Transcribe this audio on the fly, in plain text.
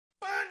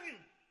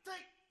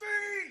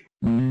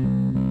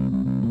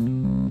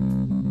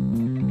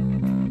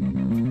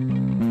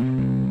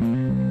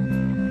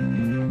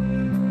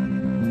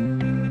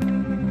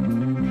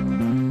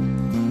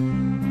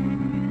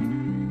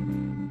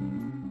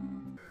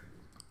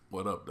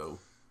What up, though?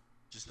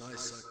 Just know I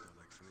suck though,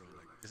 like for real.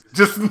 Like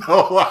Just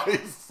know I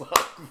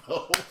suck,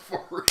 though,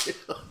 for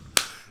real.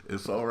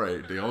 It's all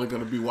right. They're only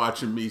gonna be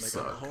watching me I'm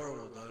suck.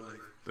 horrible, dog. Like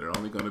They're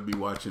only gonna be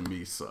watching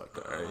me suck.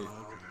 All right,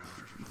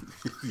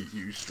 okay.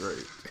 you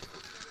straight.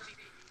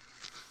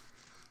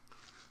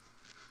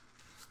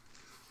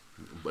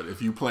 But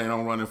if you plan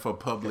on running for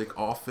public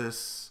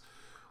office,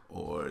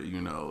 or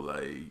you know,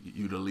 like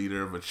you the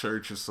leader of a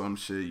church or some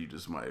shit, you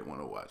just might want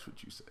to watch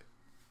what you say.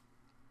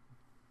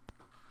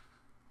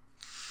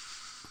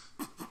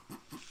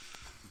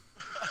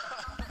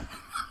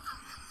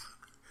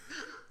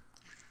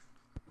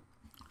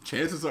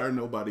 Chances are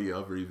nobody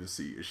ever even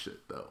see your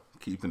shit though.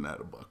 Keeping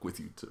that a buck with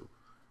you too.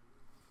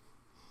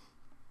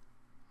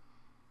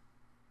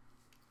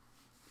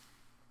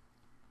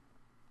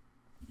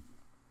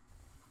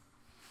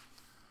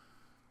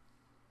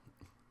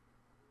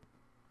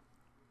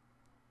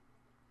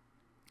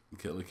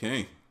 Killer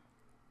King.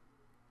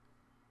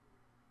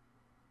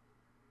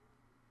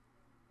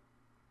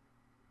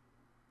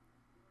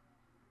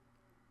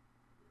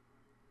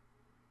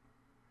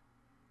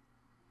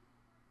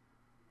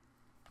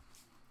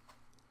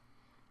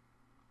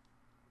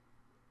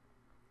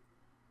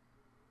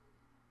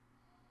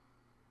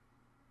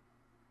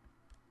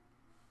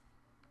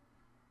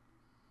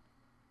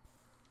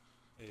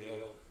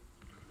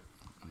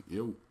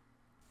 Yo.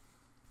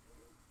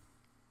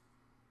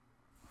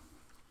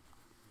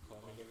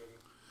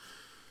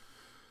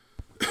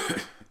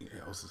 Yeah,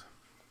 I was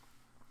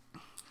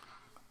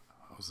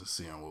just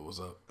seeing what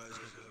was up.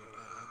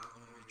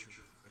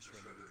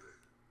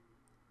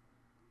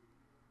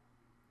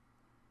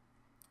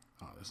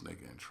 Oh, this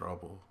nigga in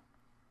trouble.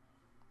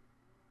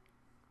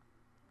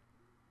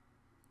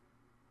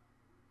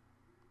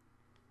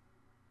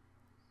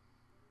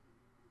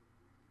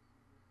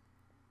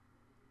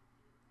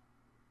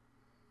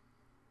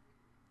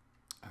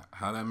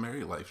 How that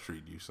married life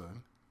treat you,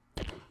 son?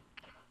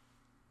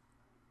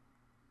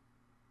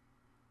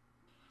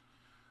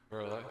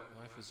 Bro,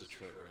 life is a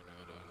trip right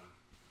now,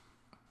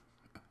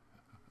 dog.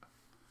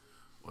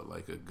 What,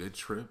 like a good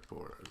trip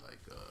or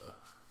like a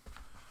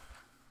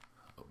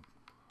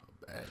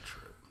bad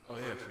trip? Oh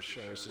yeah, for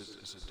sure.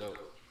 It's a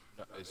dope.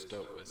 No, it's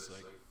dope.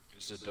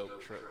 It's a dope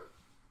trip.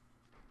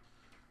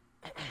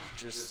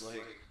 Just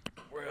like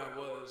where I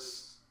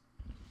was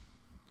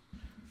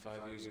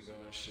 5 years ago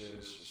and shit.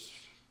 It's just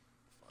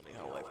funny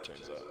how life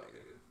turns out,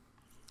 nigga.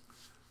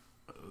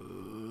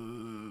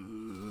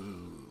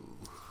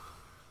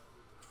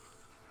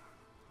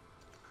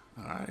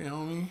 All right,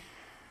 homie.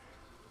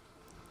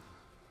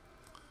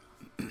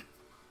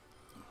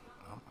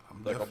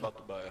 I'm about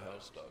to buy a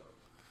house, dog.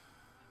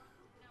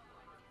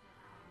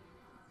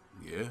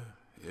 Yeah,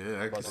 I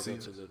can About to see. go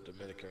to the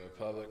Dominican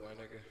Republic, my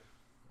nigga.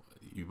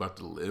 You about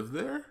to live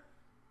there?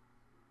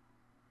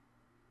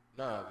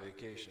 Nah,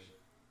 vacation.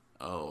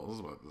 Oh, I was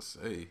about to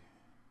say.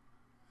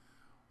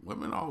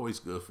 Women are always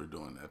good for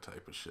doing that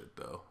type of shit,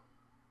 though.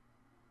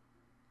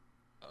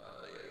 Yeah.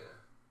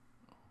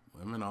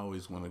 Women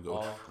always want to go.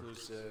 All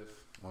inclusive.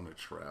 Want to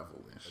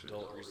travel and shit.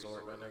 Adult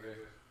resort, my nigga.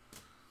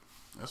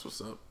 That's what's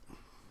up.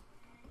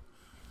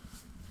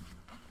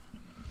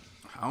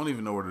 I don't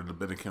even know where the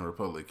Dominican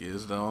Republic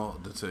is, though,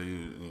 to tell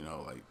you, you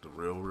know, like the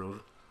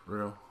real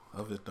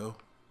of it, though.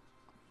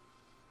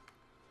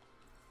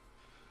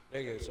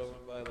 Nigga, so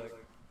I'm by like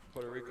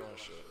Puerto Rico and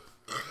shit.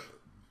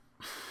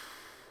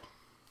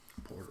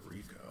 Puerto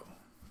Rico.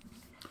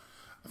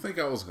 I think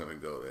I was gonna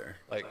go there.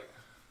 Like,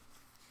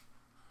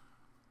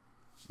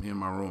 Me and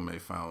my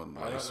roommate found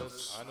I know like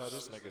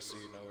this nigga see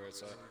you know where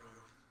it's at.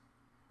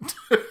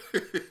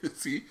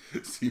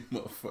 see,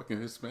 motherfucking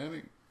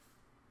Hispanic.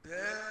 Yeah,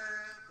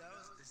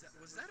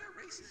 was that a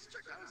racist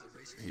joke? That was a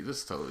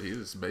racist. He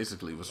just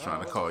basically was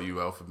trying to call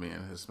you out for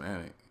being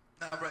Hispanic.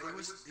 Nah, bro,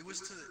 it's to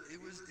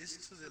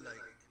the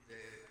like the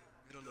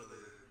middle of the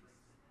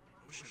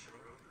ocean,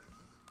 bro.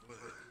 What?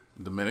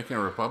 Dominican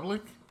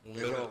Republic?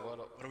 Middle of what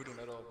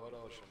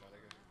ocean, my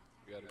nigga?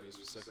 You gotta be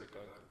specific,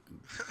 dog.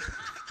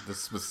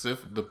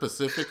 The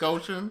Pacific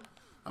Ocean,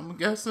 I'm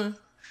guessing.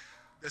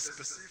 The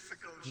Pacific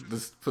Ocean.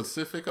 The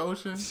Pacific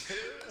Ocean?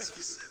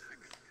 Specific.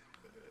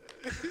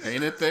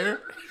 Ain't it there?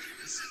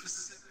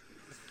 Specific.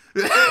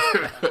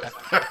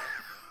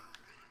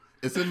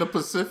 It's in the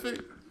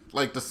Pacific?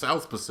 Like the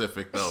South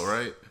Pacific though,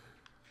 right?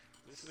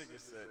 This nigga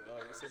said,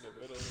 dog, it's in the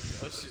middle of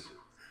the ocean.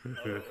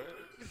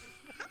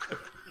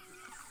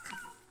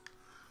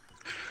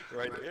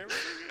 Right there,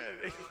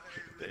 man.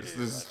 It's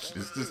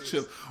this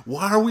chill.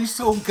 Why are we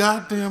so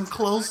goddamn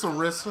close,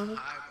 Arissa? You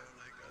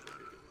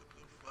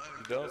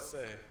don't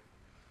say.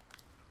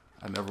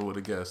 I never would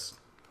have guessed.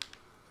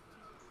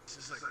 It's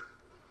just like,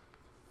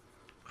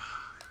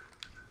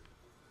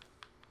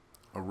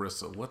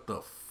 Arissa, what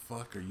the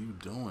fuck are you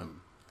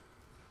doing?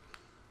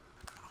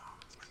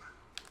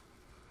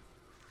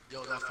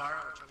 yo, that fire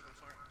out, trying to go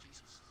fire out,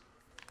 Jesus.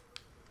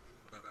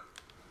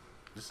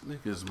 This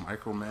nigga is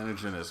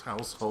micromanaging his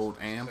household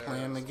and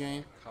playing the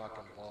game.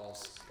 Cock and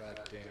balls.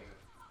 Goddamn.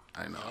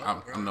 I know.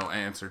 I'm no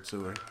answer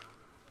to her.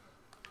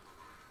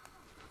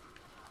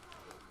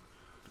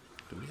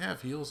 Do we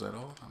have heals at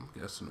all? I'm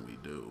guessing we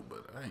do,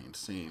 but I ain't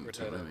seen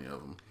too many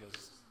of them.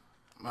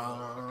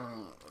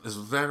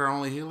 Is that our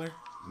only healer?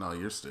 No,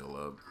 you're still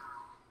up.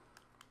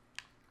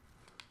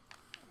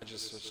 I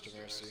just switched to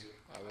Mercy.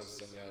 I was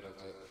in out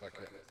of it.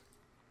 Fuck it.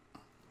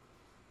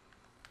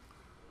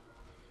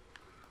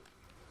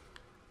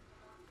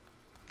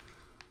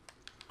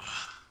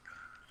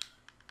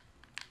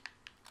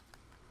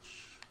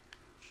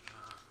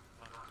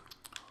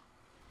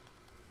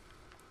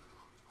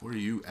 Where are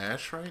you,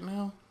 Ash, right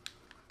now?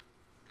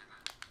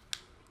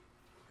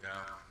 Yeah.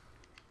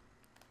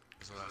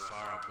 It's a lot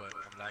far, but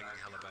I'm lagging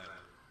hella bad.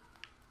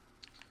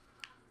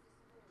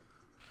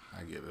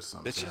 I get it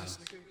sometimes. Bitch ass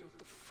nigga, what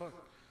the fuck?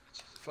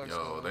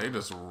 Yo, they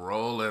just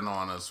rolling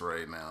on us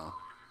right now.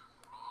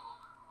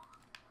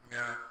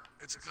 Yeah,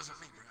 it's because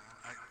of me,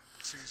 bro.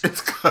 Seriously.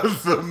 It's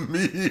because of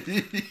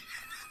me.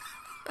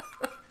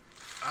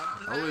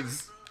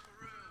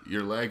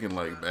 You're lagging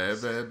like bad.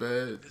 Is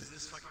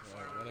this fucking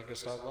far? When I can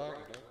stop lagging,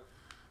 man.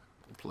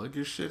 Plug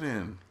your shit in.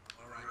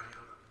 Alright,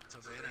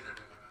 tell the internet.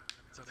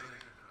 Tell the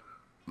internet.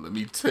 Let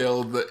me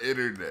tell the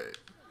internet.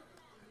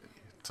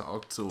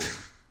 Talk to him.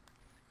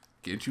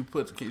 Can't you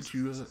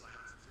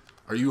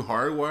are you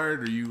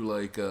hardwired or you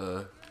like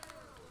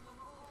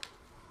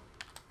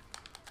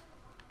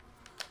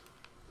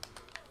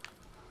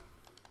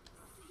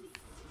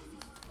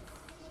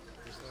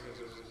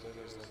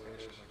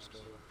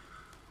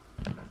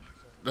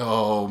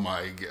Oh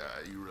my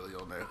god, you really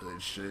on that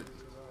hood shit.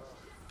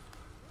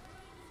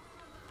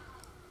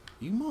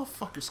 You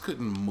motherfuckers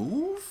couldn't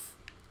move?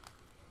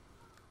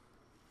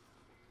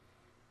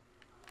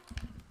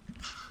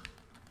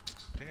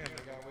 Damn,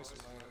 they got wasted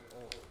my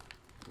ult.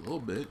 A little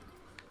bit.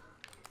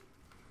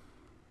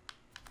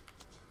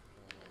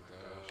 Oh my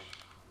gosh.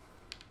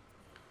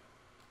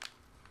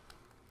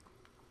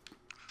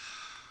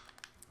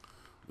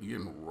 We're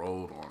getting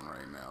rolled on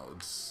right now.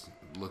 It's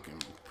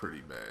looking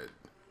pretty bad.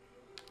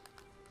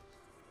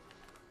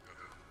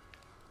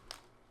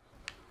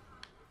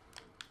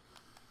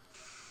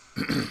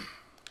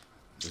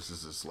 This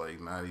is just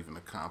like not even a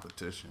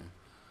competition.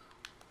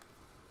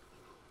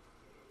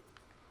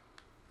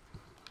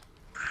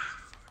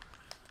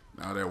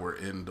 Now that we're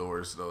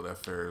indoors though,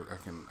 that fair I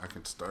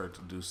can start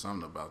to do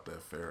something about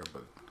that fair,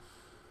 but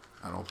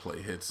I don't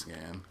play hit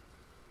scan.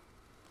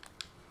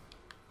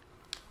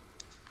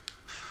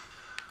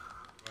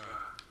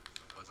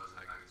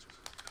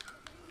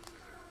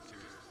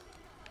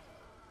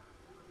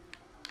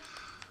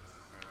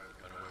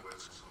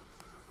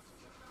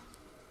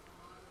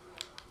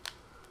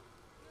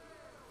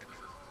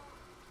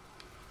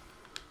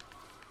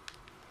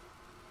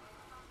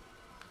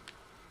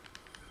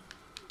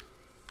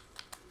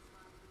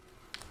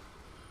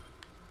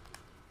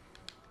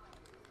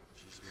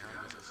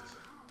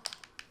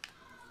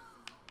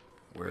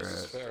 Where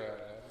at?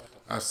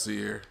 I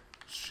see her.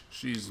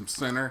 She's in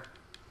center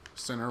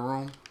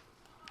room.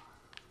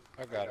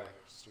 I got her,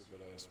 stupid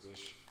ass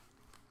bitch.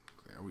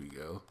 There we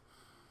go.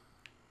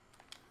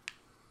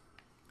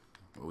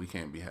 Well, we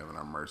can't be having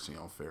our Mercy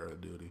on Pharaoh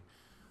duty.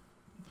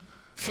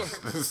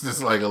 This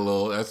is like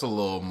that's a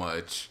little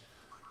much.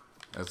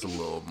 That's a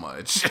little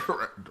much,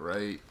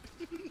 right?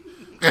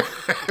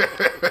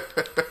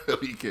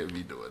 We can't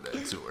be doing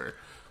that to her.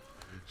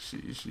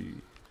 She.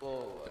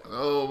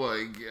 Oh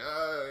my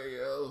god,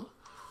 yo.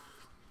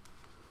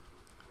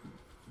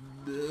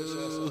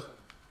 No.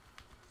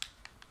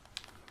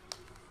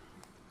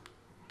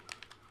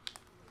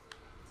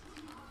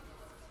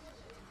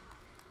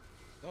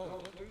 No,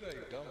 don't do that,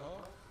 you dumb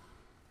hoe.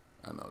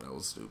 I know, that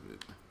was stupid.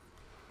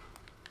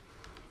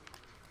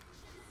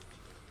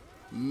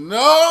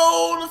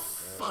 No, the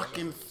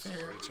fucking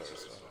fair.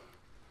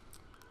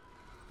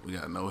 We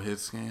got no hit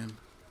scan.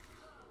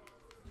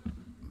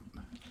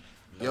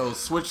 Yo,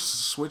 switch.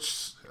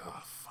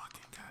 Oh,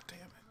 fucking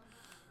goddamn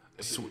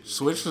it.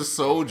 Switch to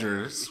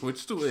soldier.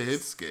 Switch to a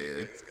hit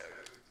scan.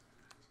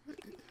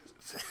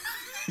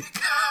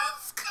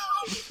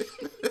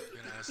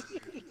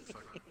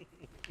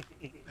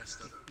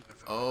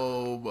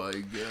 Oh my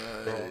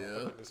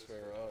god.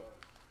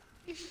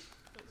 Yeah.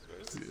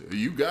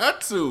 You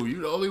got to.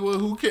 You the only one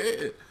who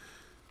can.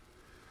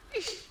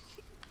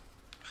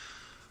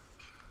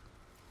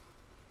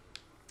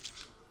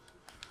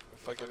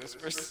 Fucking this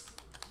person.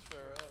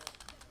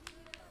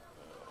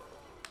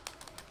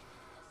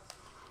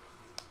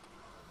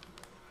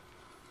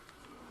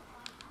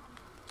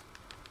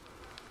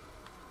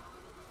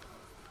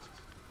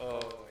 Oh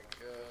my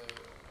god.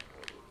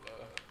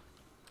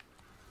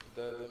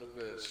 Dead little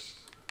bitch.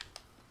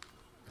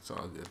 It's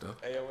all good though.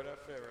 Hey, yo, where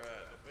that fair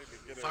at? Maybe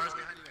get it. Fire's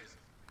behind you guys.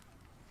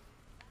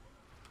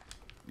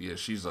 Yeah,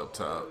 she's up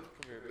top.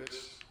 Come here,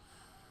 bitch.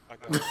 I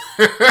got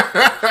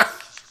it.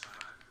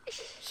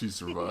 She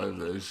survived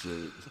that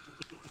shit.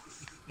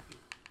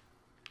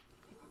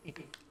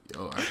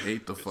 Yo, I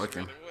hate the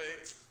fucking.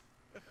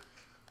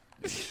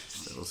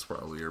 That was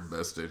probably her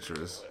best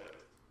interest.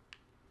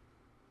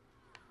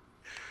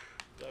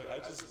 Doug, I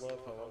just love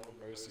how I'm the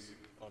Mercy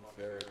on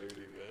fair duty,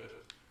 man.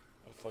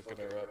 I'm fucking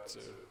her up too.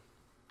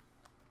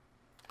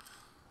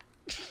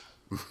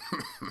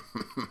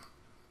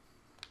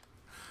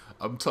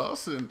 I'm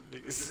tossing.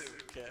 Niggas said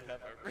we can't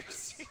have our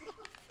mercy.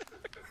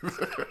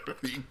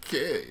 You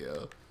can't,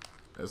 yo.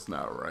 That's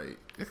not right.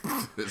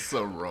 There's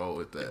something wrong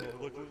with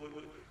that. Look.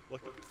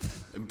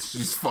 And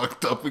she's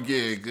fucked up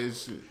again. Good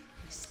shit. You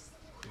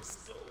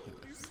stole it,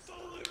 man.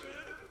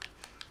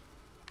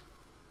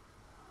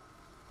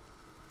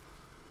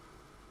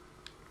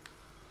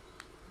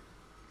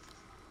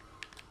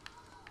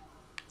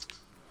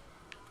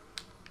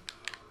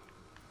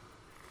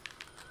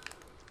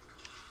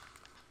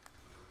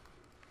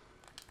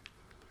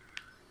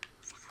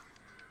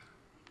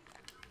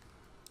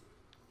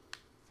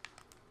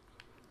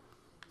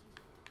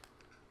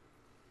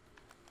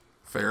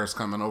 Farrah's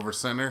coming over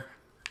center.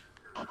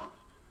 I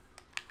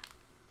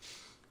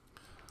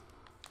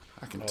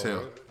can tell.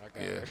 Really?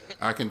 Yeah,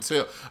 I can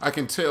tell. I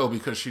can tell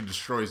because she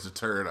destroys the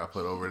turret I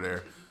put over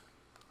there.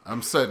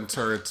 I'm setting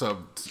turrets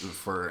up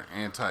for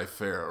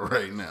anti-Farrah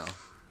right now.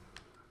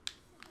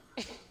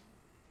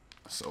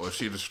 So if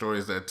she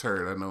destroys that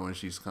turret, I know when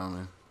she's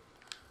coming.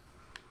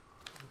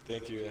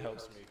 Thank you. It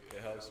helps me.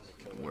 It helps me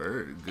kill her.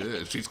 Word,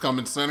 good. She's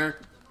coming center.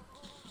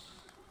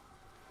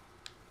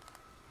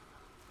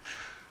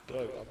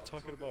 Doug, I'm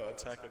talking about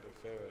attacking the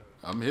Farrah.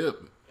 I'm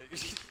hip.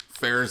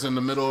 Farrah's in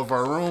the middle of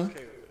our room.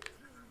 Okay.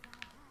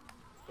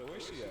 But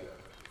where's she at?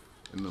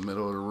 In the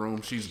middle of the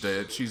room. She's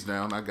dead. She's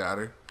down. I got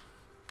her.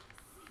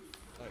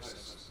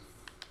 Nice.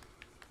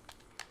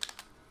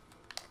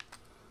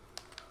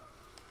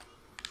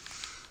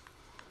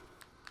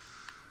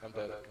 I'm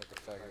dead with the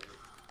faggot.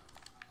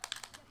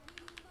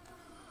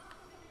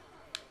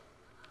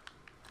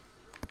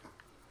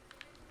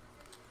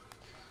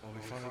 Oh, we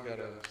finally got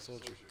a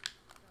soldier.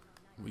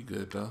 We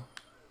good though.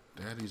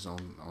 Daddy's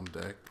on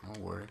deck. Don't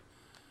worry.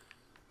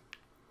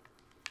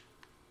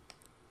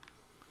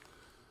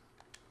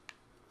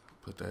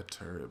 Put that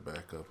turret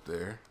back up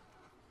there.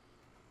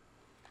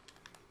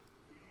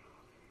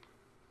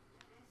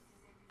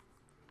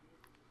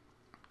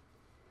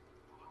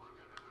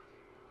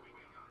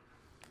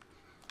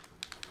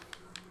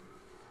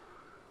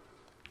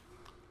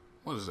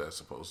 What is that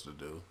supposed to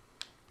do?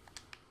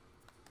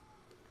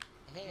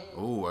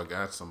 Oh, I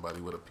got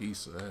somebody with a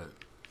piece of that.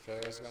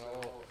 Farrah's gonna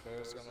ult.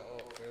 Farrah's gonna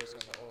ult. Farrah's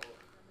gonna ult.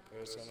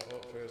 Farrah's gonna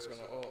ult. Farrah's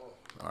gonna ult.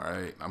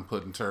 Alright, I'm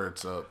putting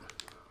turrets up.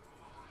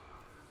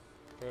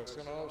 Farrah's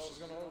gonna ult. She's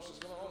gonna ult. She's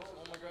gonna ult.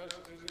 Oh my gosh.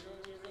 There you go.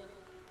 There you go.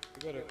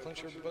 You better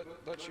clench your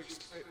butt cheeks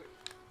straight.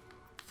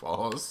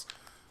 Falls.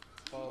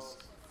 Pause.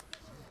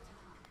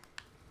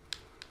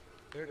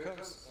 Here it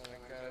comes. Oh my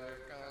god, here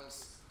it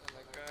comes. Oh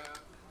my god.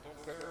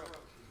 Don't pair up.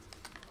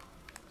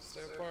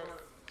 Stay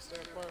apart.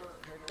 Stay apart.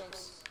 Here it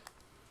comes.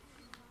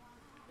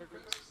 Here it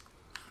comes.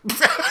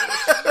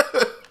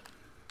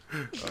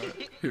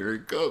 Right, here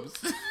it comes.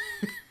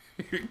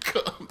 Here it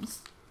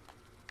comes.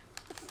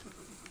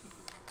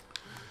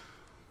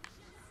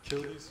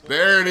 Kill these.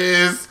 There it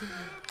is.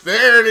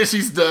 There it is.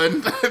 She's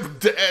done.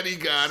 Daddy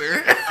got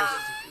her.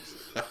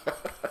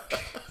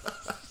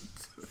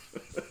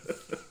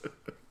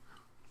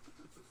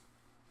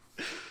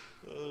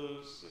 Oh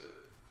shit.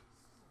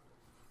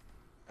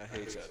 I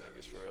hate that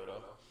niggas for real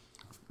though.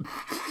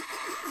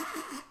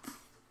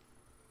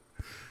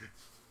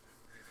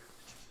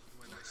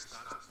 When I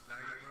stopped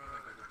lagging, bro,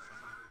 like I could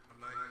find it. I'm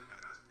like,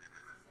 God damn it.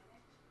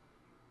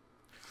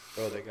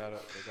 Bro, they got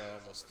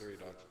almost 3,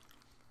 dog.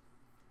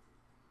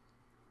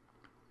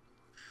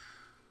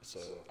 So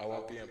I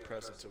won't be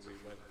impressed until we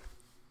win.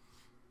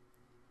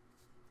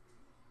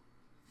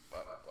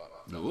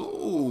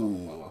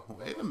 Ooh.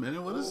 Wait a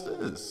minute. What is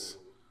this?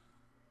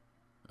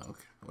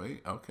 Okay.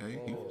 Wait.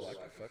 Okay. Oh, I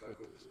can fuck with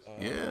this.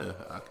 Yeah.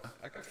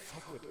 I can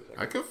fuck with it.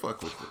 I can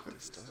fuck with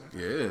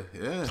it.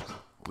 Yeah.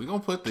 We gonna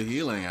put the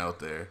healing out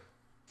there.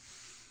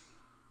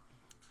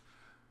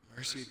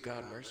 Mercy,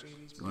 God, mercy.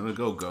 Wanna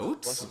go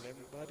goats? Blessing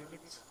everybody,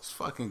 niggas. Let's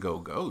fucking go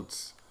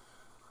goats.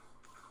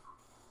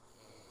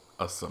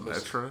 A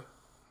Symmetra?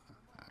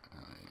 I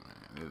mean,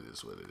 man, it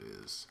is what it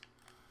is.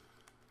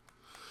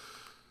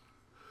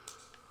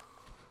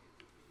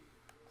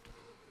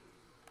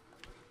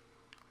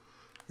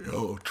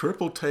 Yo,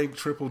 triple tank,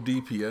 triple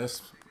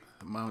DPS,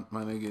 my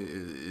nigga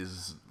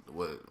is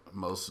what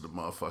most of the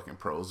motherfucking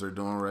pros are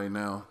doing right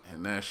now,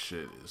 and that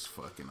shit is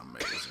fucking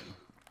amazing.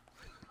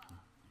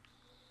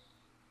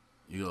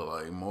 You go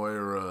like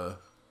Moira,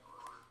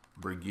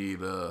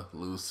 Brigida,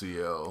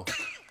 Lucio,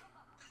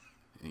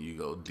 and you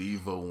go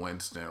Diva,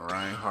 Winston,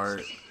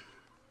 Reinhardt.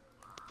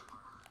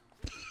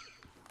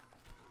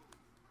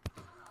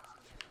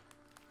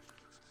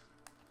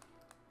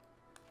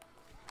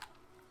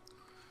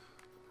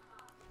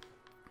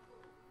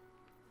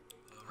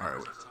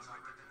 Alright,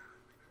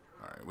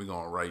 we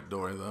going right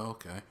door though,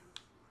 okay. I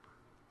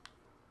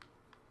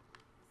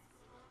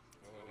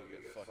want to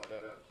get fucked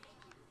up.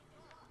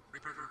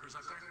 Reaper's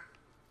up there.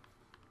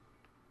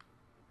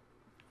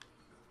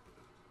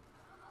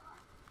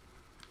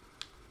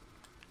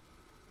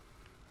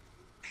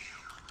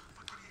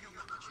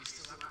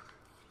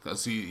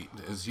 Cause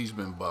he's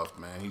been buffed,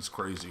 man. He's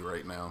crazy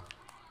right now.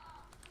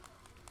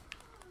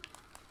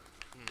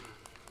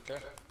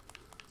 Okay.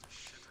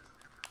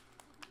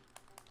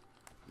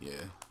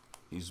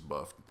 He's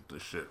buffed the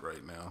shit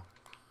right now.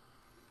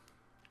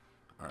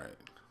 All right,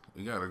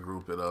 we gotta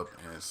group it up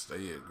and stay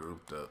it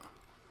grouped up.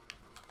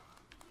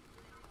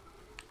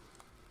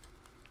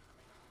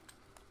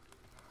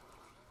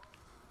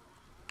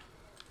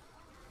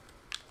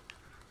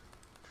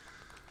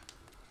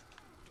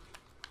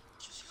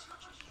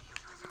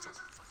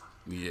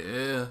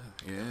 Yeah,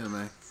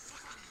 man.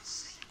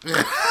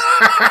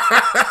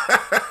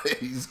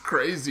 He's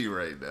crazy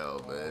right now,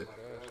 man.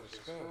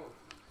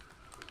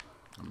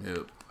 I'm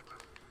hip.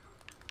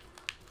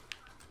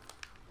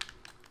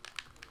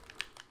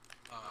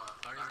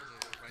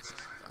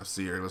 I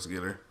see her. Let's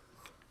get her.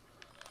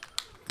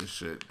 Good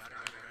shit.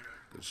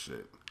 Good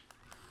shit.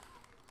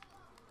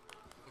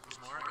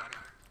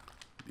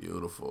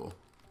 Beautiful.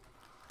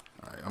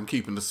 All right, I'm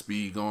keeping the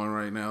speed going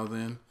right now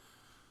then.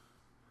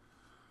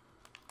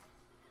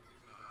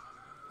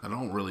 I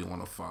don't really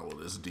want to follow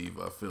this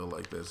diva. I feel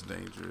like that's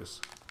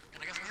dangerous.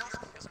 Can I get some heals?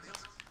 Get some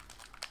heals?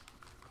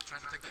 I'm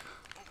trying to take that.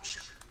 Oh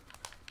shit.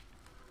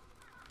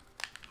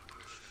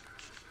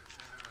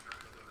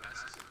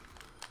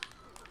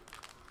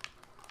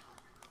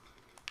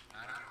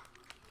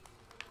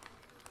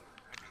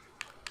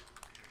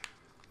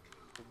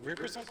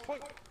 Reaper's on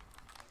point.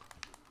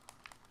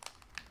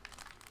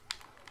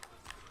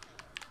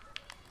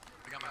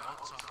 I got my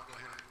ult, so I'll go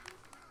ahead.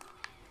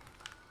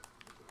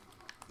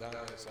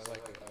 Nice, I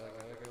like it. I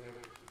like it.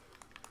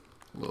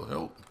 A little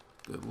help.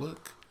 Good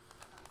look.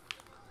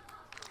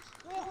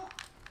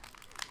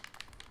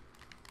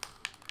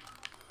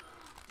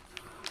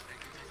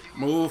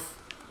 Move.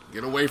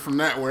 Get away from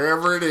that,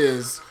 wherever it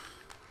is.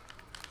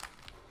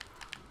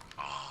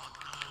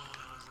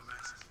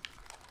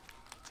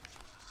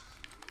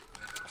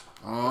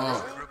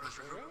 Oh.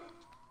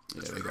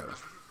 Yeah, they got it.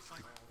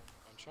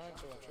 I'm trying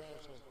to.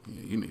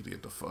 Yeah, you need to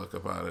get the fuck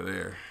up out of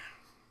there.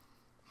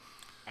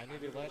 I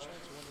need to latch on to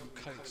one of them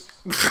kites.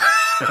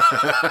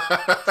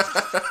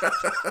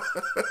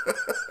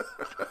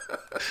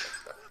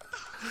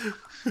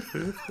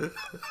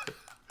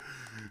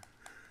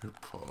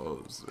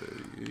 Pause,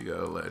 man. You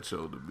gotta latch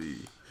on to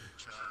me.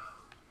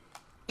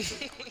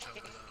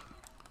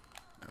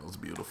 That was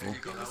beautiful.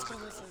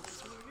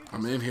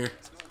 I'm in here.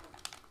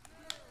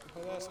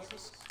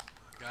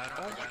 Got it.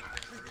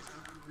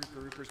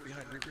 Reaper's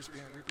behind.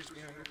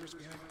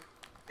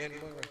 And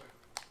more.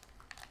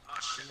 Oh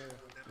shit.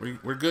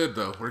 We're good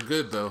though. We're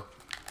good though.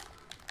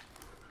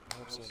 I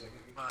hope so, nigga.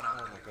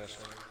 Oh Oh my gosh,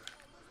 nigga.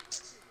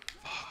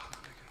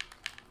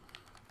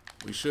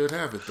 We should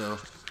have it though.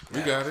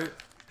 We got it.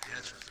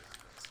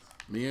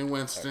 Me and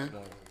Winston.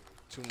 Right,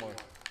 two more.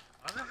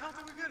 How the hell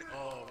did we get it?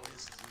 Oh,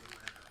 Winston, man.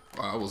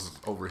 Well, I was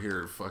over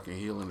here fucking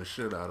healing the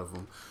shit out of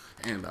him,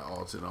 and I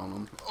ulted on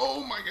him.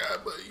 Oh my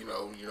god! But you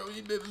know, he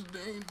did his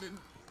thing.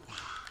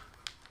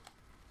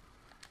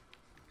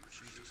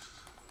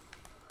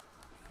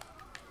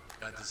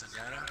 Got this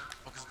Zenyatta.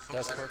 Focus,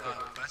 That's focus,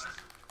 perfect. faster.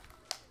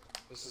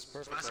 This is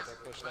perfect. Like I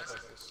push that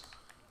like this.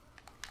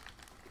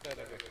 Get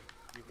that nigga.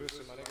 You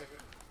boosted my nigga. Here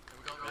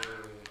we go, man.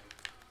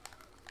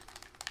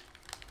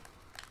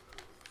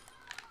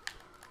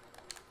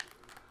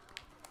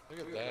 Look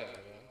at that, man.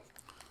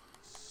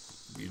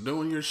 You're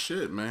doing your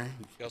shit, man.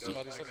 Yo,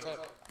 somebody's up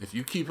top. If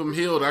you keep him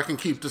healed, I can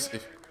keep this.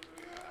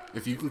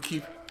 If you can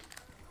keep.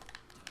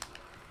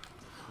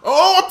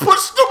 Oh, I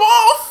pushed him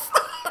off.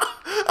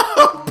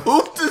 I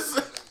pooped his.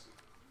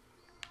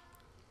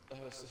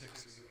 That was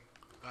sexy.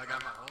 I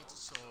got my ult,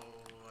 so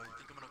I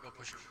think I'm gonna go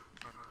push him.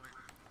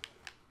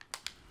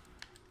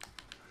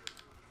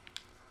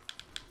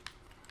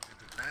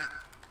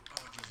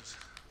 Oh, Jesus.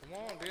 Come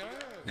on, Dion.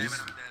 Damn it,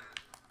 I'm dead.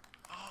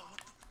 Oh, what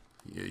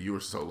the? Yeah, you were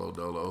solo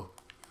dolo.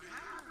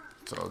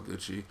 It's all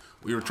Gucci.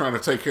 We were trying to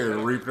take care of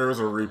the Reaper. There was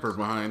a Reaper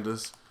behind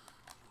us.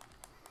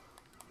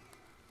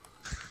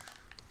 There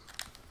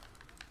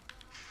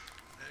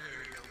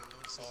we go.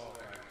 Oh my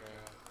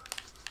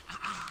god.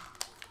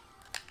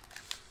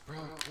 Bro,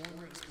 one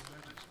right is the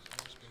legends.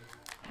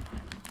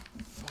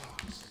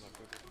 Fuck, this is not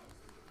good.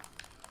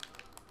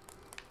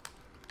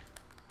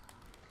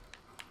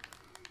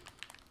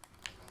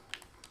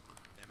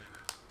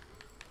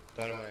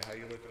 Dynamite, how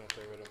you looking up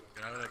there with him?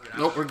 Get out of there, get out.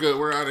 Nope, we're good.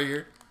 We're out of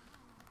here.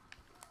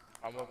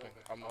 I'm open.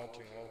 I'm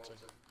ulting.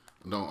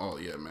 Don't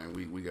alt yet, man.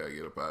 We gotta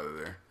get up out of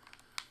there.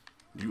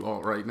 You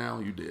alt right now?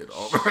 You did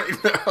alt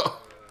right now.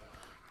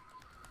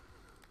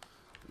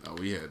 No,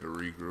 we had to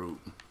regroup.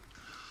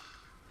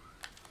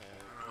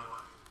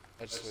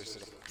 I just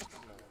wasted a fucking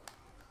moment.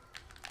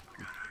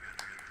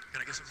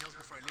 Can I get some heals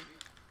before I leave?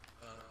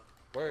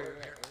 Where are you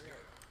at?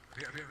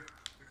 Here.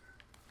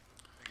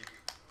 Thank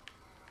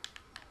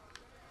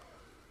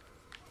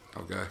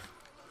you. Okay.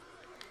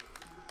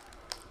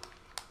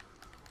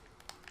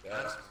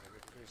 Yes.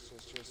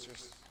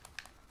 Cheers.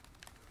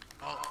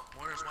 Oh,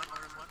 Warriors one.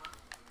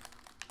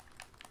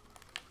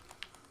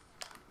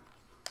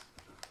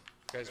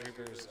 Guys,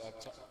 Reaper's up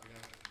top.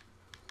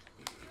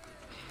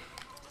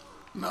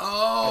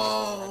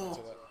 No.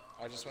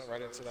 I just went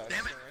right into that.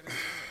 Damn it.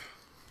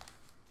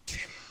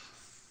 Damn.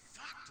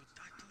 Fuck, dude.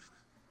 That dude.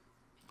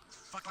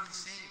 Fucking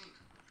insane.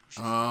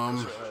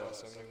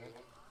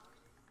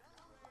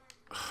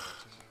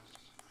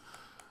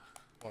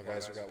 Come on,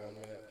 guys, we got 1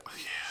 minute.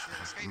 Yeah,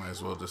 I might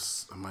as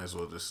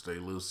well just stay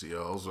loose,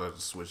 y'all. I also have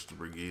to switch to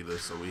Brigida,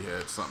 so we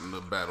had something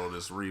to battle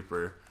this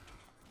Reaper.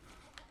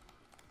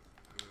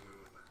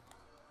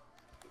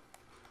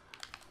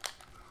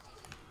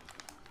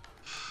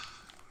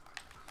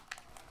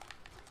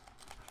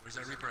 Where's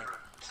that Reaper at?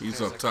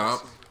 He's up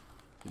top.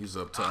 He's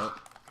up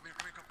top. Come here,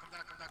 come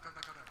down.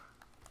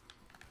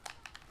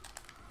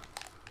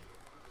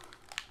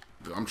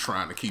 I'm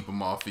trying to keep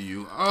him off of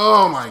you.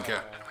 Oh my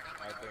god.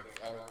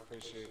 I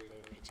appreciate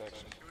the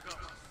protection. Here we go.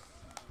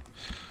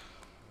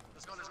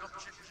 Let's go,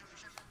 push it.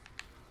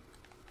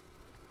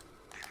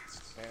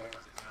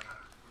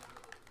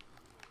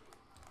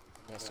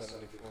 I'm at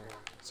 74.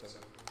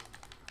 74.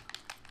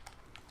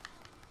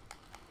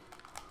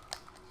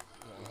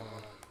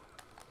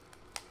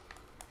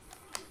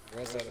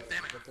 Where's that?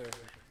 Damn it. Right there.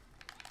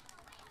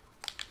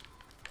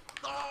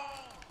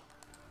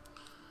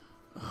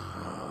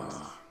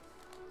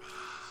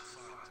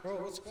 Bro,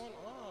 what's going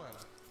on?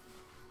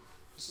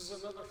 This is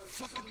another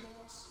fucking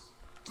loss.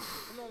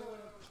 I'm not even in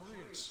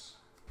points.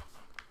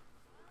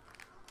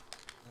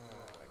 Oh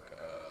my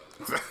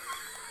god.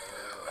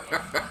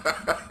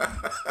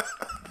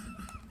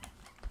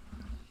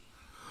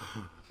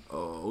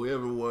 Oh, we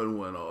haven't won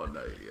one all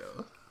night,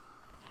 yo.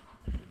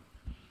 I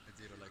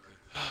did it like a...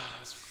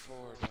 That's 4,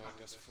 dog.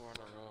 That's 4 in a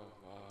row.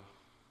 Wow.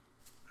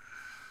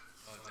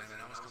 Oh, damn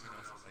it. I was coming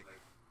off of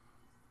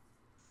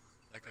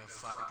like a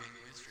 5-game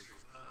win streak.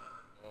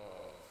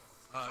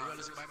 Yo,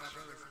 listen, by my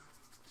brother.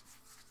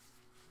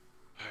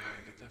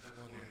 Alright, get that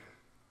phone here.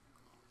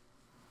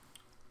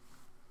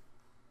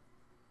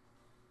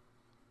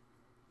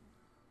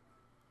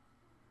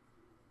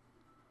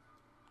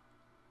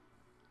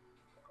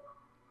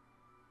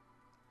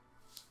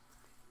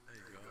 There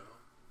you go.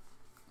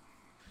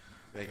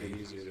 Make it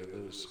easier to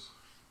lose.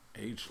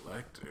 H.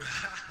 Lecter.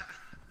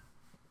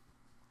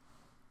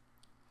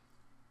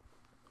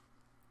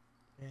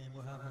 And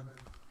what happened?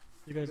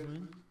 You guys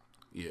win?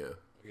 Yeah.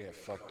 We get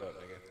fucked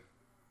up, nigga.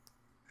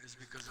 It's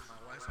because of my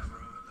Wi-Fi, bro.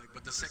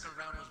 But the second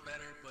round was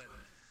better, but...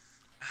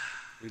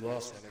 We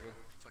lost, my nigga.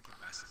 Fucking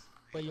bastard.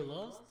 But you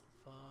lost?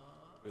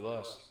 Fuck. We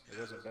lost. It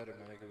wasn't better,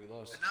 my nigga. We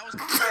lost. And that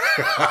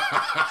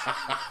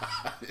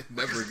was... It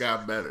never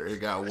got better. It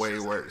got way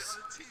worse.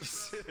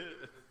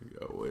 It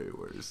got way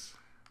worse.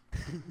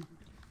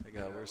 It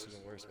got worse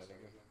and worse, my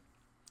nigga.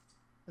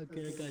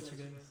 Okay, I got you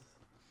guys.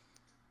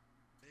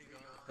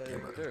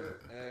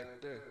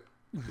 Actor.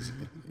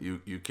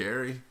 You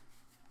carry?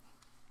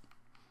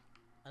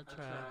 I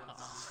tried.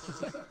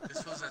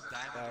 This was a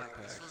diamond.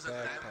 This was a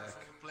diamond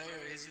fucking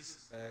player. He's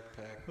just...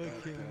 Backpack.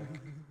 Okay.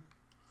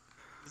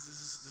 This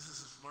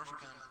is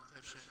Morphicon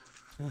type shit.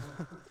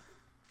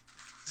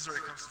 This is where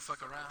it comes to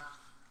fuck around.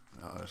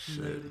 Oh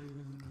shit.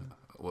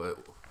 What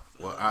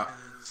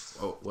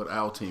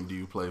owl team do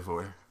you play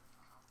for?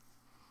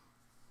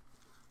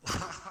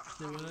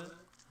 Say what?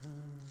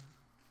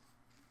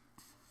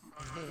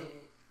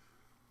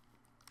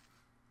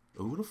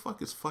 Who the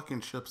fuck is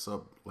fucking chips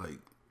up like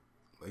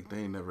they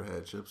ain't never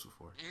had chips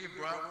before? Hey,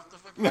 bro, what the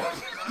fuck you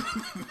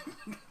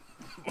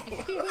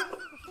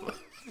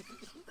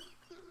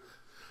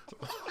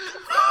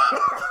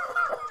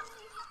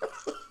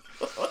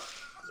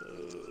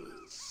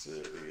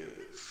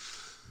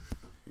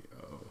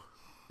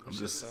I'm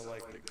just sound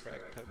like the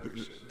crack pepper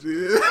shit.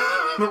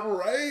 yeah,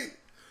 right.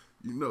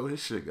 You know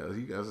his shit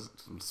he got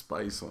some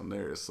spice on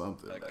there or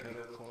something. That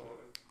kettle corn.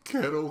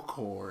 Kettle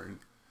corn.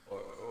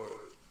 Or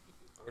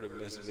the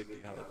Miss Vicky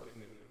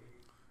jalapeno.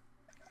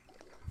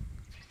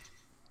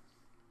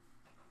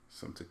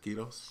 Some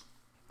taquitos.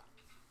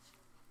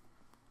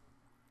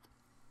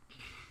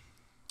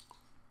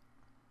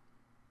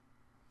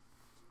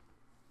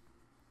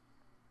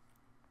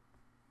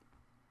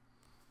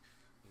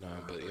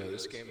 Nah, but yo,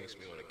 this game makes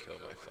me want to kill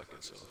my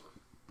fucking self.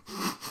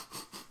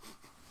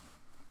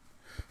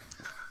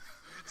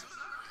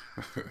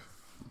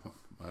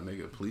 My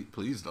nigga,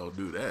 please don't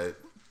do that.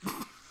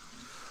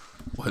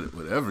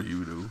 Whatever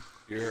you do.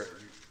 You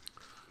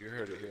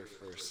heard it here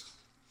first.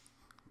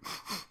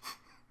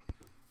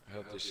 I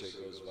hope this shit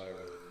goes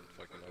viral and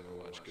fucking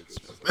Overwatch gets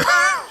fucking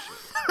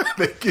shit.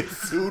 They get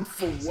sued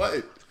for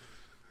what?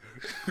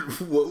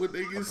 What would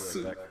they get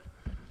sued? Back.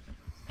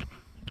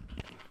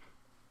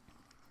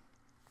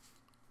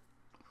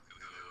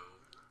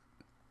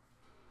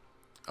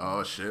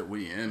 Oh shit,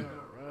 we in.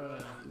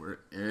 We're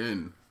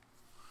in.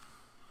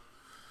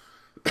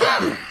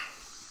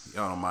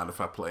 Y'all don't mind if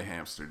I play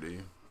hamster, do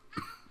you?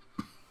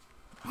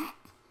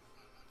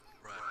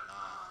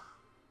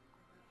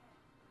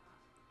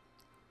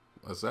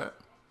 What's that?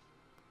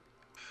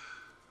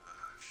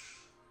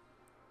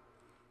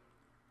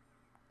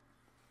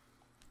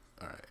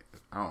 All right.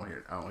 I don't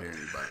hear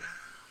anybody.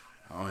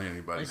 I don't hear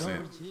anybody saying.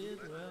 I'm going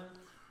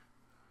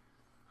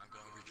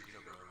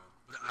Vegeta, bro.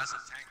 But as a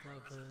tank, bro,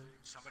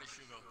 somebody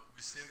should go.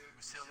 We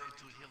still need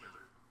 2 healers.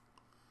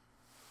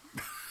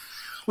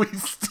 We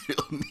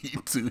still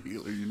need 2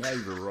 healers. You're not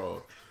even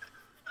wrong.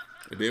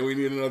 And then we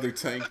need another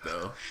tank,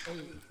 though.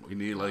 We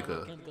need like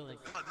a.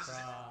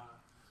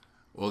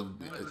 Well,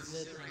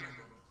 Is it,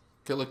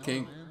 Killer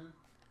King. man?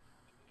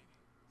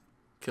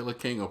 Killer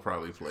King will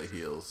probably play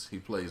heels. He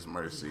plays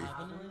Mercy.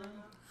 Happening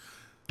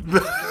right now?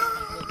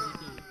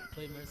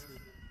 Play Mercy.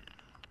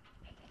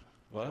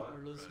 What? Or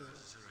Lucifer.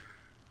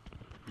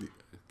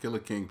 Killer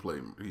King he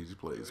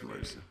plays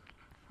Mercy.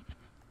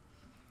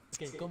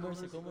 Okay, go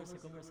Mercy, go Mercy,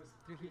 go Mercy.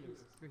 3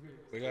 healers, 3 healers.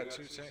 We got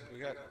 2 tanks. We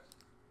got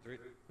 3.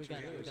 We two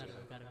got it, we healers. got it,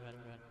 we got it, we got it,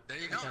 we got it. There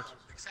you I go. got you.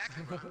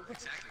 Exactly, bro.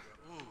 Exactly,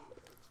 bro. Ooh.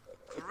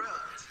 For real,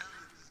 I'm telling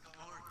you, this is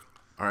gonna work.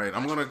 All right,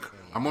 I'm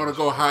gonna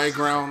go high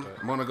ground.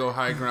 I'm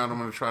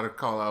gonna try to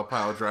call out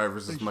pile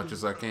drivers as much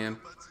as I can.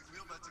 We're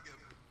about to get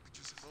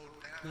you some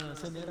old down. No,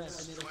 send it out,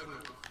 send it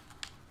out.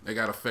 They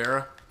got a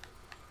Farah.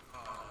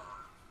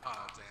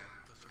 Oh, damn.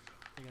 That's fucked up.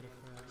 I got it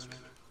for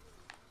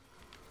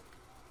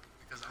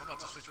Because I'm about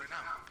to switch right now.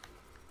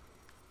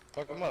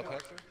 Fuck him up,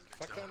 Hector.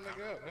 Fuck that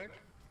nigga up, Hector.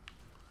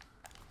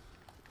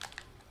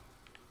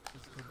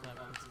 Let's go back,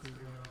 let's do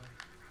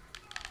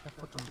that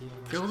fucking deal.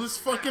 Kill this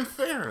fucking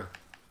Farah.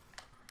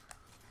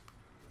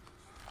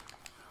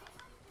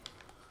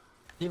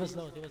 Diva's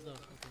low, okay.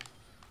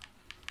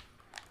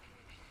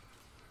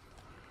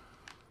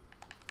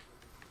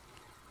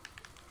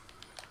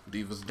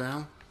 Diva's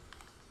down.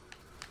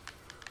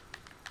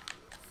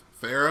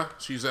 Farah,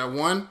 she's at 1.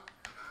 There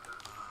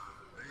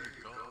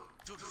you go.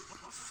 Dude, what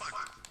the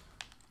fuck?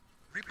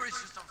 Reaper is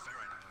just unfair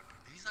right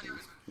now. He's not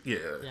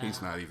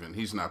even. Yeah,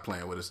 he's not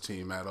playing with his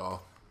team at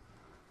all.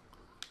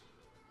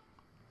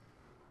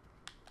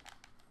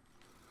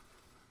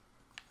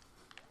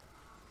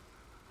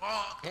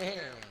 Oh, Damn. my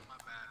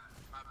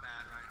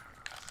bad, right?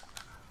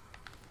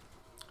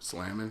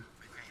 Slamming.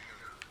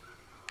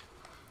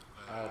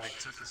 I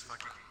Ouch. took his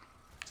fucking.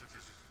 Took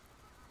his.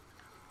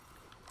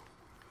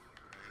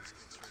 He's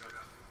getting straight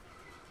up.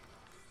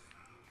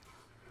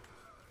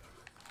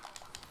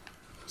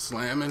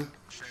 Slamming.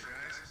 Shit,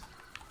 guys.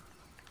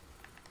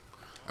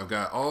 I've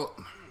got all.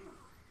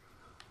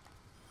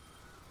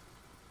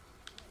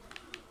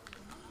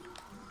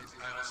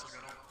 I also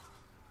got all.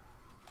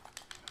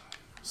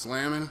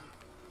 Slamming.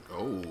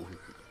 Oh.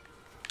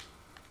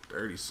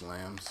 Dirty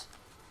slams.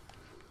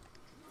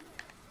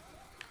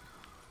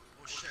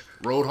 Oh shit.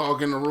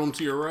 Roadhog in the room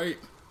to your right.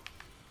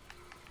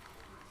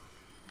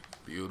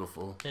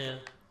 Beautiful. Yeah.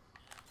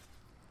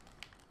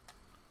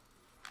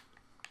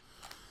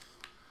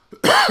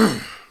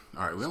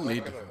 All right, we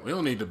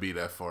don't need to be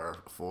that far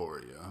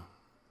forward, yo.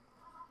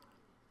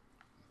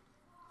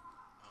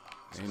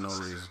 Ain't no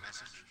reason.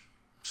 Message.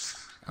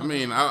 I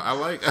mean, I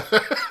like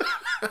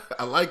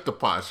I like the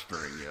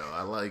posturing, yo.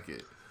 I like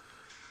it.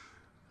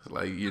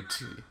 Like you're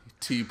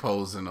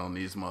T-posing on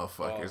these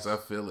motherfuckers. I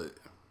feel it.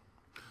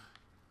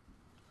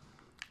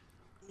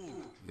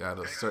 Ooh. You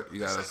gotta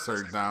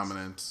assert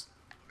dominance.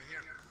 Over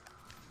here.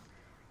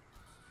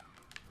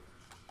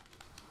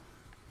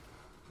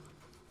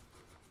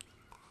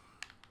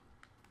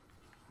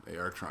 They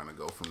are trying to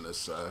go from this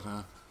side,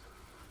 huh?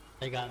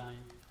 They got me.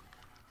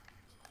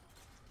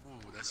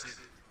 Ooh, that's it.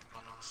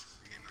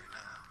 Almost the game right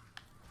now.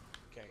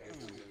 Can't get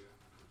through there.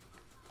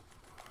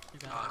 You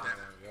Oh, got me. damn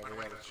it. Yeah, Run we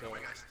away, gotta chill. run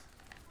away, guys.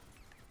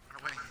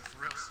 Run away, for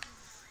real.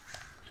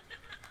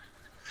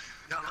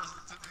 Y'all listen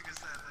to niggas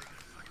that like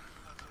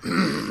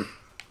fucking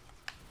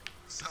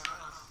something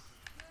else.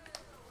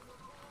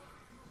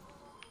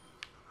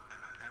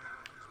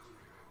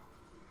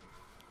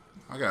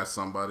 I got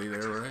somebody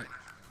there, right?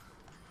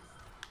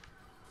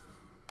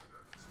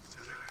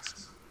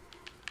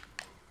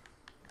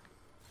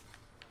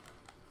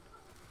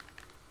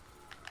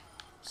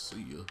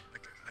 See ya.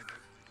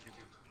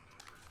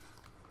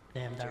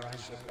 Damn, that right.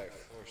 Shit back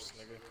force,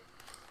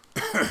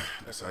 nigga.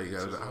 That's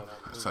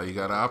how you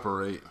gotta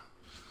operate.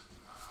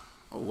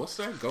 Oh, what's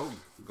that?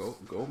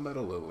 Gold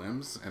medal of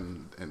limbs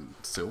and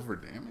silver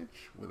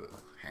damage with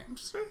a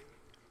hamster?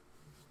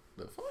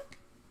 The fuck?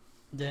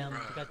 Damn, you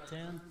got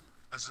 10.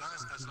 As long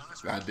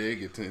as I did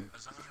get 10.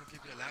 as long as we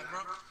keep you alive, bro.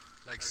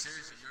 Like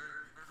seriously,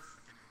 you're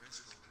fucking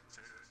invincible.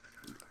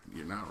 Seriously.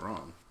 You're not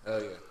wrong.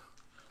 Hell yeah.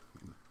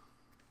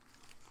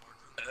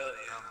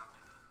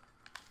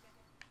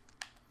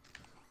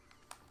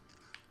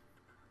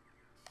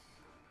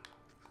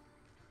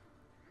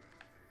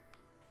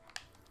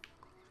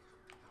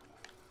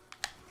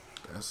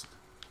 That's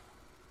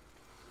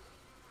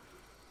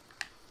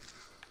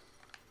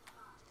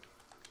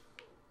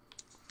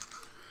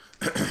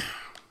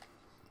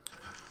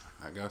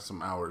I got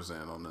some hours in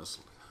on this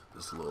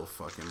little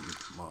fucking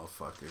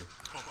motherfucker.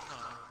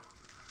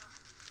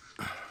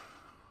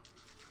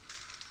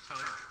 Hell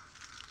yeah.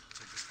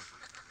 Take this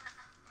fucking.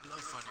 I love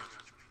fun.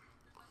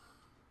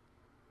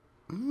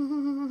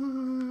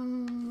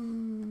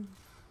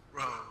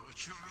 Bro,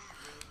 what you mean,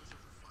 bro? This is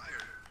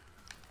fire.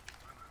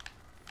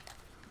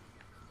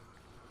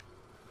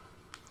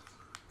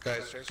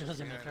 Guys, She Tracer's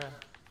doesn't make behind. her.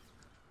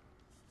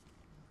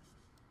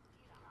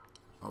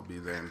 I'll be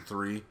there in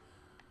 3.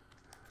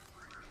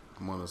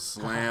 I'm gonna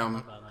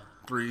slam.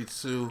 3,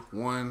 2,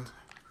 1.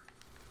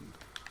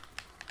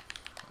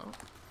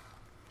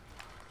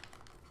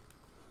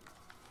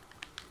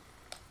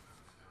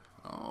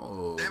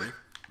 Oh,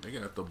 they They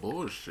got the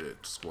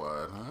bullshit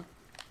squad, huh?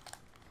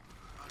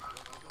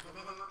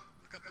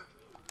 Look up.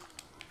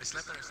 I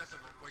slept there.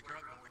 Wake her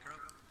up.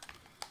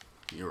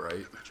 You're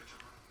right.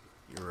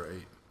 You're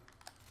right.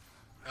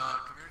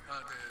 Come here.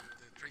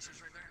 The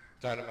Tracer's right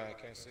there. Dynamite,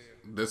 can't see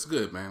you. That's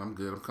good, man. I'm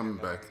good. I'm coming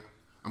back.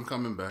 I'm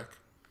coming back.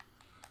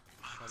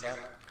 Come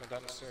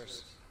down the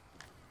stairs.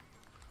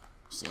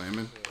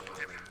 Slamming.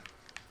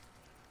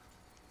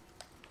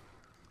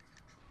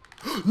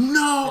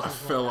 No! I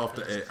fell off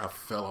the edge. I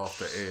fell off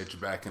the edge,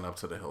 backing up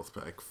to the health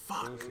pack.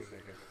 Fuck. Goofy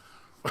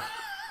nigga.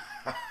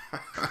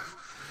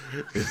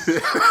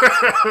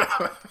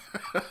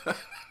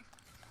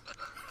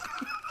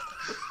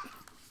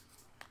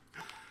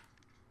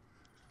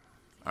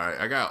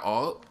 Alright, I got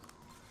all.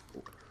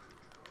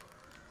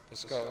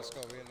 Let's go.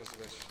 We in this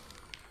bitch.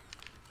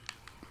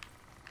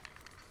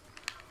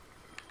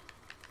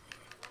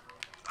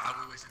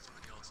 We wasted so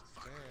many ults.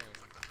 Fuck.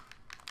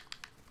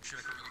 Should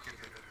have communicated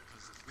better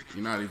because we didn't.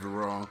 You're not even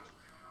wrong.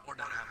 Or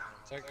not have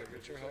one. Take the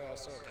get your whole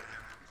ass up.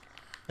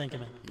 Thank you,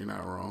 man. You're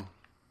not wrong.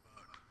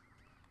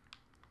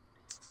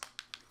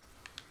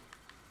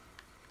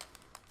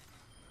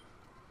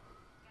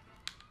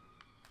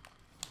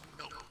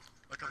 No.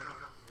 Look up.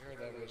 You heard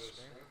that bitch,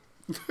 man.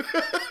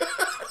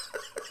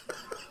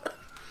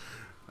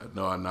 I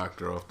know I knocked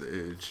her off the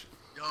edge.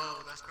 Yo,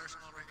 that's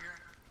personal right here.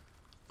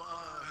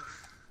 Fuck.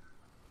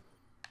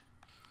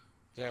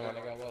 Damn, when I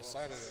got well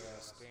sighted of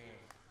that, damn.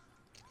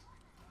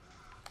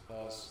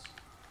 Boss.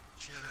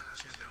 She had the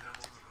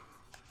whole team.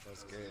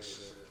 That's gay as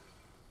shit.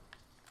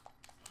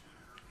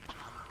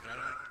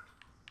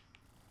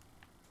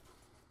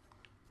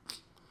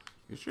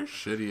 Get your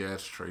shitty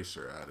ass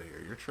Tracer out of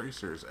here. Your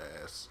Tracer is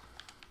ass.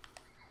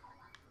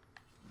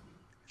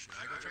 Should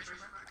I go Tracer? I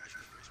got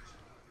you, Tracer.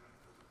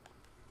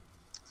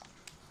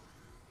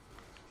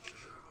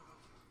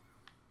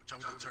 Which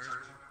one with the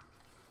turret?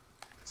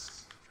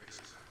 It's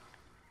Tracer.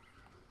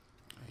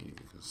 I ain't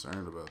even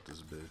concerned about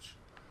this bitch.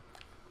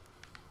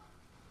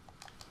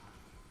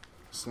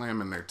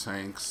 Slamming their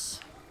tanks.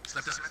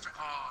 Slap this match.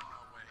 Oh, no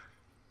way.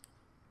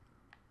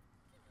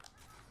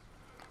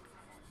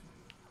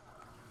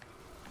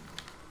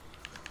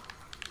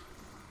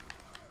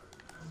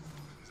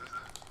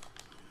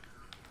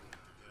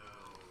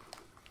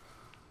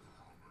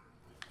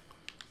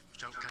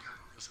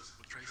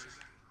 With Tracer.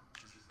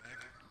 She's back.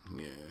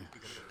 Yeah,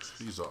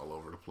 she's all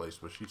over the place,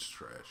 but she's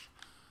trash.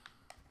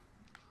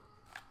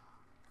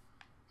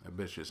 That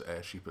bitch is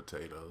ashy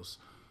potatoes.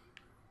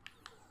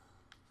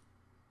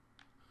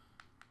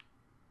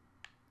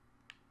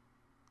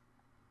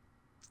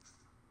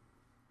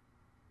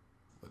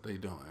 What they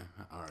doing?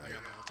 All I right.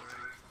 got my ult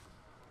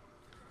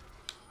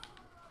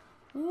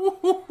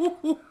already.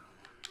 Woo-hoo-hoo-hoo.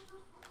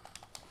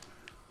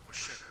 Oh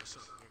shit, what's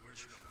up? Where'd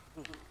she go?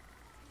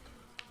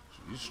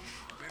 She's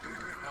Come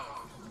here.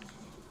 Oh.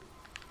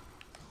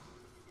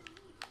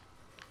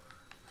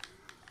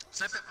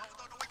 Slap it. Oh,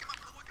 no, wake him up.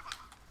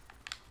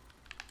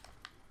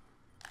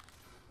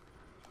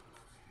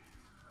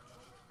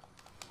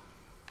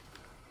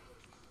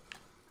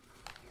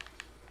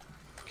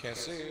 Can't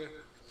see you.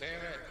 Damn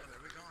it.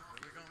 There we go.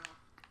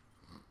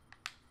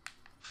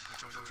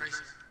 Which one's the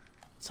Tracer?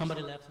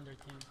 Somebody left in their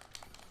team.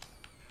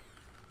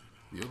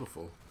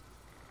 beautiful.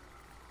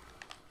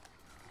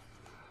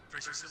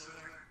 Tracer's still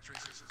over there.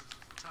 Tracer's still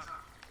on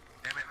top.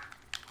 Damn it.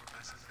 We're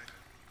passing today.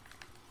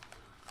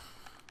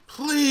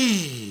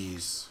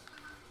 Please.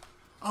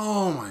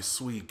 Oh, my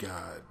sweet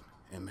God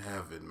in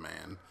heaven,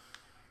 man.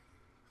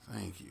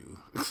 Thank you.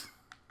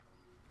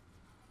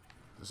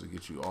 This will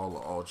get you all the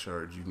all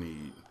charge you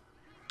need.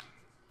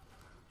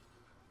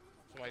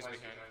 Somebody's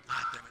behind.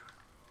 Ah, damn it.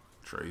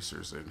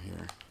 Tracers in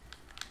here.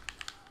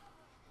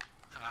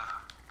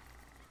 Ah.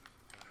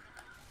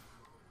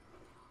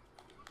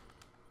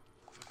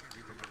 Fucking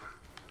Reaper, brother.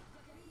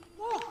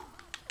 Woo!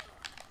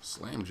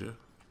 Slammed you.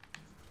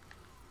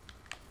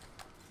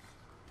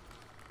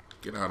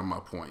 Get out of my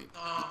point.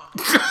 Oh.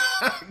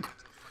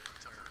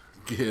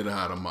 Get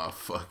out of my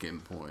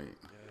fucking point.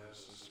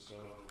 Yes, let's go.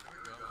 There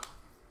we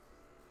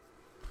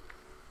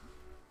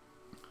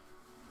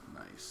go.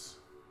 Nice.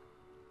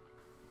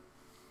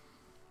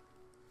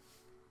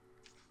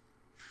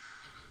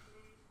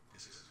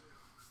 This is...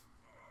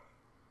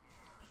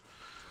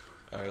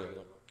 Alright,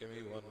 give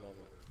me one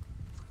moment.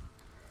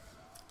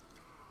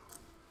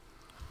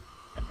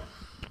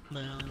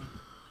 Well,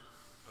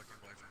 Fucking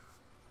Wi-Fi.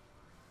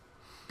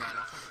 God,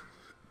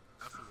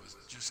 that fool was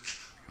just...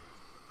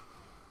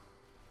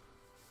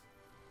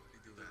 He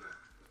do that.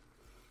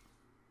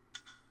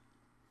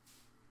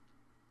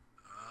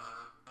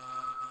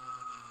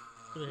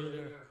 to the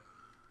healer.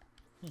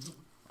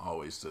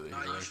 Always to the No,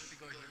 healer. you should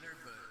go healer,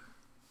 but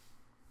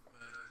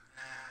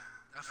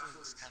that fool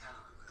was kind of...